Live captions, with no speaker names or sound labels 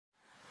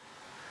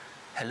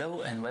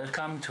Hello and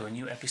welcome to a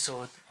new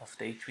episode of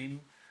Daydream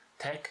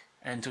Tech,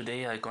 and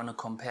today I'm gonna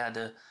compare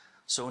the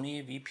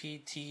Sony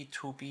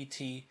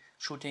GP-VPT2BT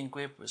shooting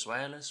grip with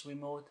wireless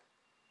remote,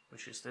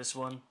 which is this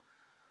one,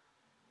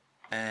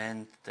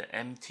 and the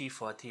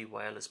MT-40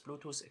 wireless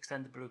Bluetooth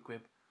extendable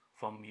grip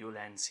from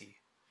Ulanzi.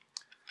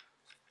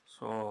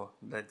 So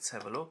let's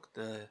have a look.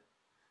 The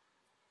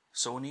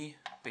Sony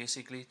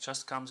basically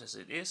just comes as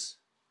it is,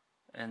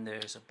 and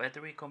there's a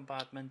battery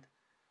compartment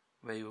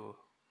where you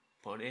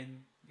put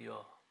in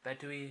your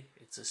battery.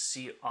 It's a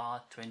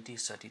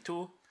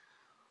CR2032.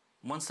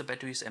 Once the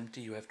battery is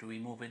empty, you have to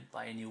remove it,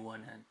 buy a new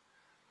one and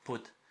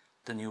put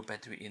the new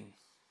battery in.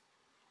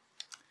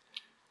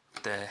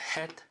 The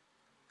head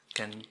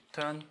can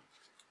turn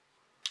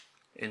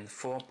in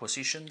 4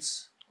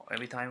 positions,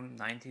 every time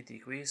 90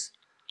 degrees,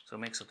 so it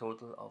makes a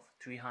total of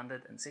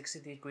 360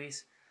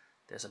 degrees.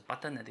 There's a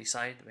button at the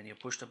side. When you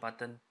push the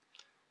button,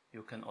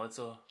 you can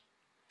also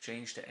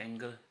change the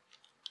angle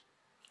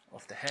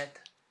of the head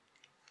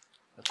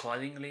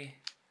accordingly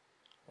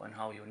on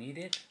how you need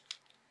it.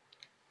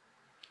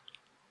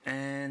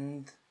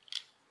 And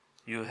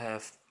you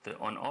have the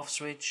on-off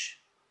switch,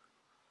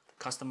 the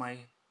customize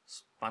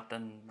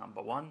button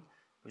number 1,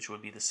 which will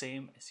be the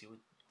same as you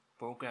would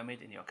program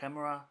it in your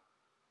camera,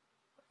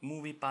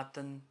 movie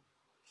button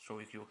so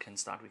you can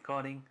start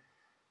recording,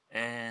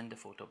 and the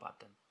photo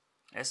button.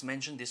 As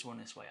mentioned, this one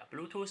is via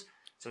Bluetooth,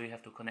 so you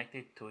have to connect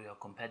it to your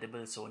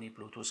compatible Sony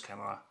Bluetooth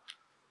camera.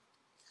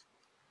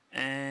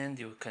 And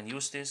you can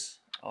use this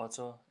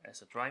also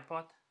as a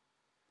tripod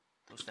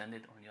to stand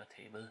it on your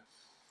table,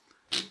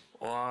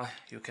 or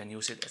you can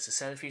use it as a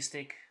selfie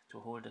stick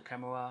to hold the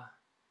camera.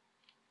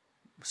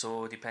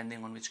 So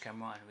depending on which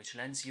camera and which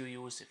lens you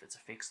use, if it's a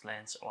fixed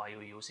lens or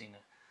you're using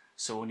a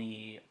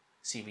Sony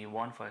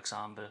CV1 for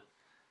example,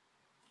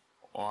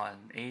 or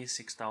an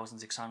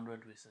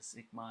A6600 with a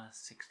Sigma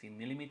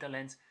 16mm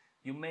lens,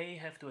 you may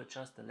have to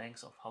adjust the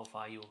length of how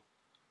far you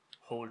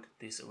hold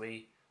this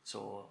away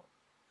so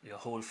your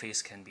whole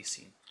face can be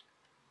seen.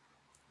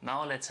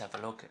 Now let's have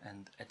a look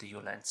at the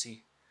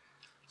Ulanzi.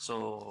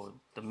 So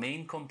the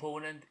main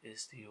component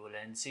is the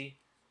Ulanzi,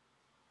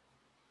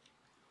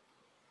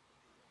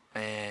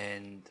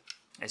 and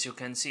as you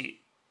can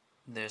see,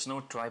 there's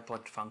no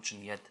tripod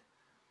function yet,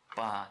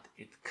 but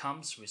it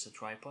comes with a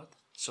tripod,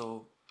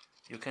 so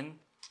you can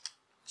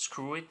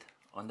screw it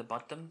on the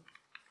bottom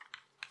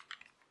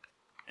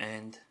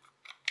and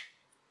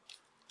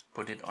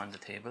put it on the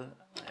table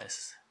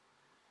as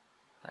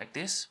like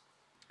this.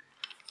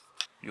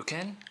 You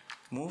can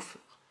move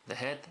the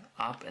head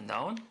up and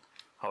down,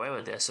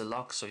 however there's a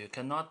lock, so you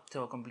cannot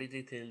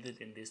completely tilt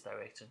it in this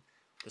direction.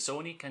 The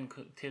Sony can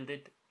tilt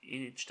it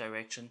each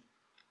direction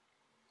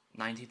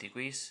 90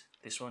 degrees.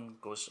 This one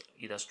goes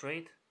either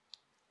straight,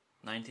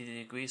 90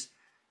 degrees,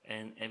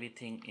 and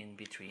everything in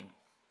between.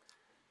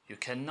 You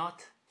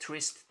cannot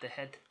twist the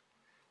head,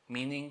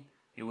 meaning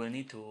you will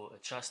need to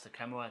adjust the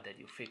camera that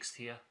you fixed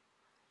here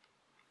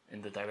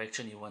in the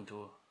direction you want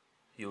to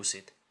use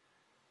it.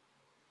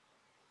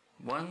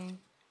 One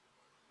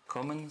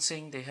common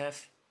thing they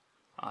have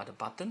are the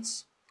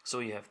buttons. So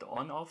you have the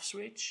on-off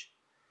switch,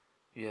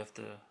 you have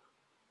the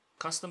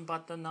custom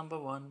button number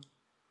 1,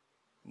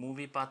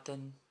 movie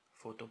button,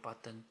 photo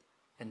button,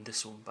 and the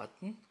zoom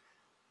button.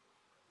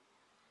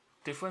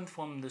 Different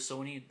from the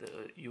Sony,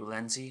 the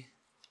Ulanzi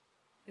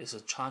is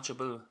a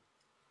chargeable,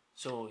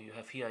 so you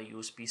have here a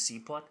USB-C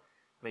port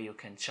where you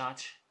can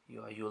charge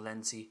your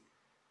Ulanzi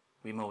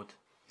remote.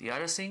 The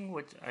other thing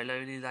which I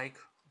really like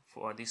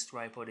for this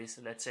tripod is,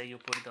 let's say you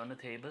put it on the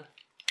table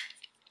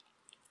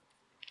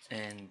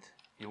and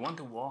you want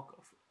to walk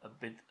a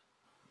bit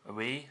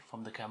away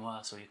from the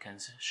camera so you can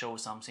show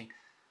something,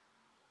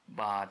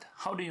 but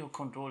how do you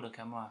control the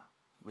camera?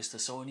 With the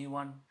Sony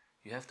one,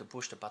 you have to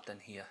push the button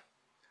here.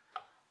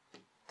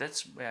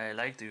 That's where I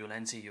like the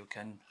Ulanzi. You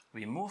can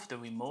remove the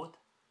remote.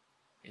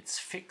 It's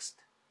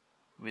fixed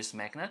with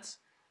magnets,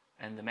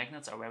 and the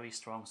magnets are very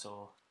strong,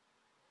 so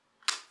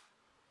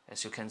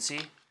as you can see,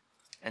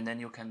 and then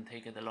you can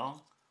take it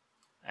along.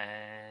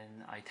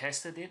 And I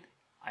tested it.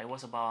 I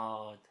was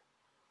about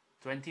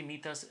 20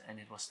 meters and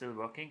it was still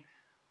working,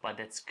 but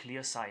that's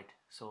clear sight,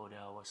 so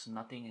there was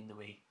nothing in the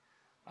way.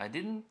 I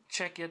didn't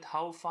check yet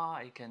how far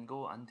I can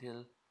go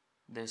until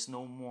there's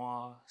no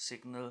more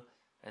signal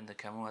and the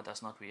camera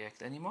does not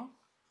react anymore.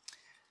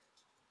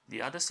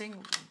 The other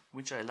thing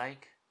which I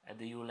like at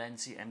the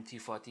Ulanzi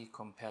MT-40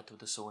 compared to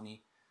the Sony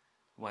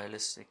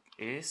wireless stick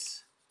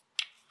is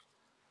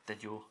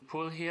that you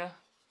pull here,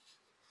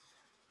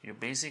 you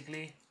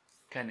basically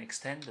can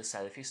extend the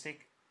selfie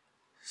stick.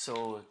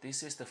 So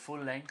this is the full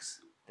length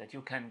that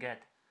you can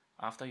get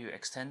after you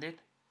extend it,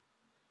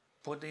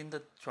 put in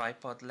the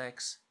tripod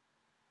legs.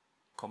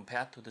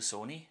 Compared to the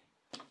Sony,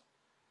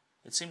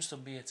 it seems to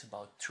be it's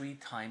about 3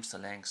 times the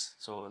length.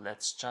 So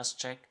let's just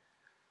check.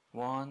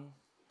 1,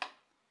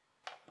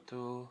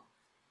 2,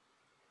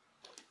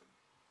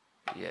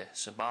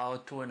 yes,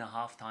 about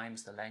 2.5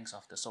 times the length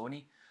of the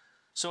Sony.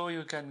 So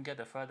you can get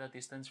a further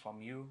distance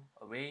from you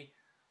away,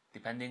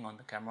 depending on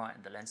the camera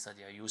and the lens that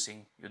you're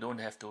using. You don't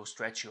have to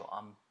stretch your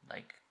arm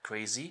like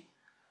crazy.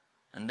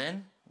 And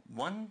then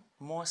one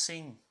more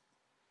thing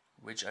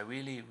which I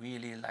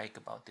really like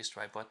about this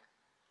tripod,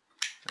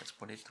 let's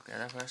put it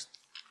together first.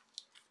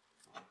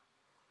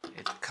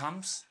 It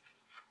comes,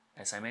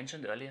 as I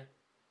mentioned earlier,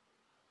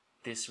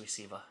 this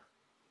receiver.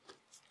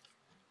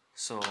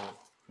 So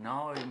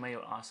now you may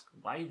ask,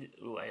 why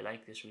do I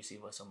like this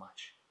receiver so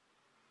much?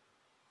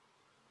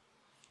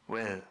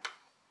 Well,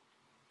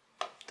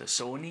 the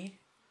Sony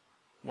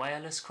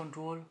wireless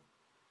control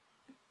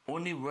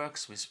only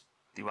works with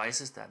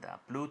devices that are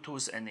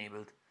Bluetooth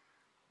enabled.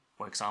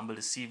 For example,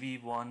 the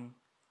CV1,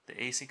 the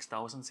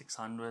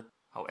A6600.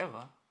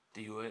 However,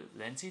 the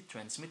Ulanzi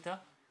transmitter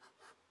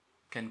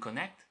can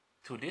connect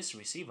to this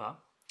receiver,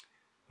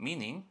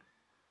 meaning,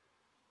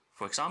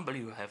 for example,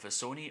 you have a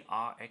Sony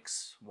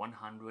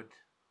RX100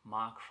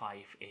 Mark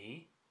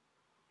V-A.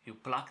 You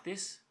plug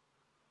this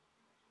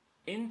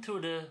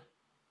into the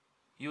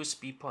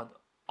USB port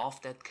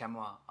of that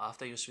camera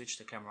after you switch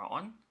the camera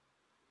on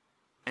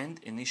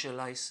and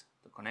initialize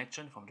the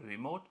connection from the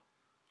remote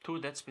to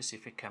that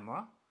specific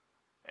camera,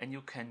 and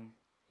you can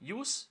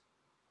use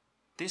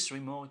this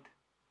remote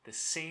the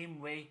same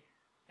way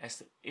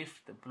as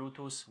if the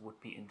Bluetooth would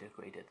be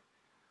integrated.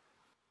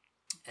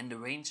 And the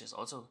range is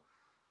also,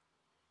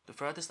 the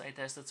furthest I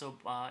tested so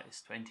far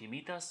is 20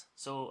 meters,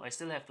 so I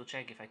still have to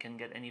check if I can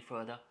get any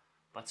further,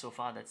 but so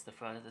far that's the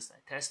furthest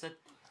I tested.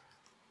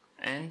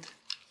 And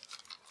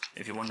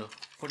if you want to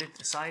put it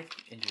aside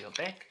into your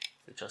bag,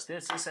 you just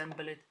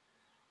disassemble it,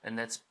 and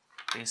that's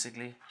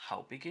basically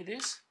how big it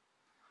is.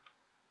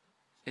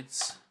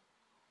 It's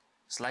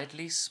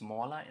slightly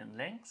smaller in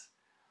length,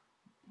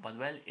 but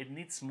well, it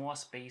needs more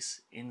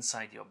space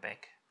inside your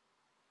bag.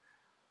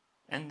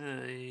 And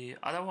the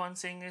other one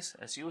thing is,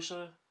 as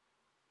usual,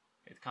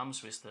 it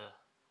comes with the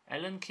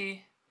Allen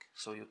key,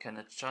 so you can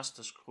adjust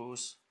the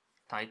screws,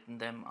 tighten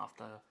them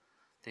after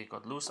they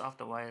got loose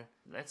after a while.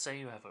 Let's say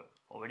you have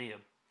already a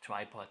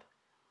tripod,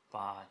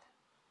 but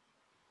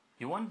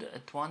you want the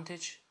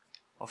advantage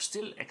of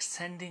still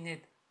extending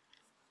it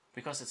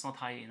because it's not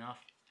high enough.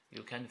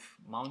 You can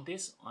mount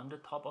this on the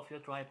top of your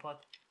tripod,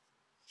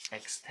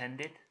 extend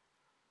it,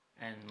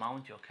 and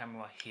mount your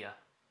camera here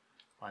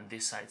on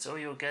this side. So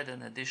you get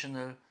an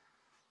additional,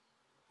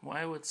 well,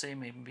 I would say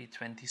maybe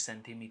 20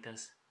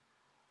 centimeters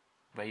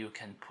where you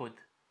can put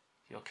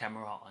your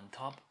camera on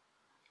top.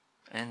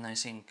 And I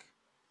think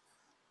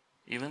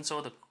even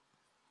so, the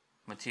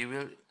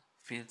material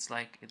feels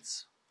like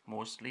it's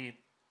mostly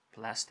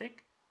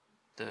plastic.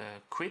 The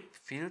grip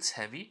feels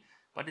heavy,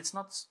 but it's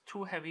not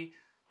too heavy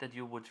that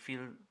you would feel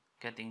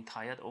getting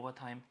tired over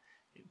time.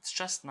 It's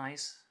just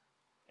nice,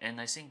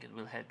 and I think it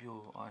will help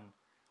you on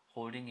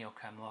holding your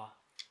camera.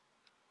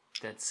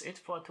 That's it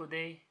for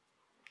today.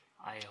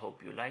 I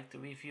hope you liked the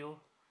review.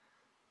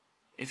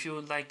 If you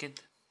like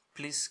it,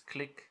 please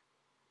click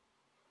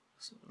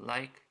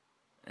like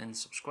and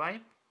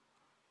subscribe,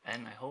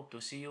 and I hope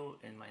to see you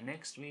in my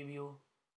next review.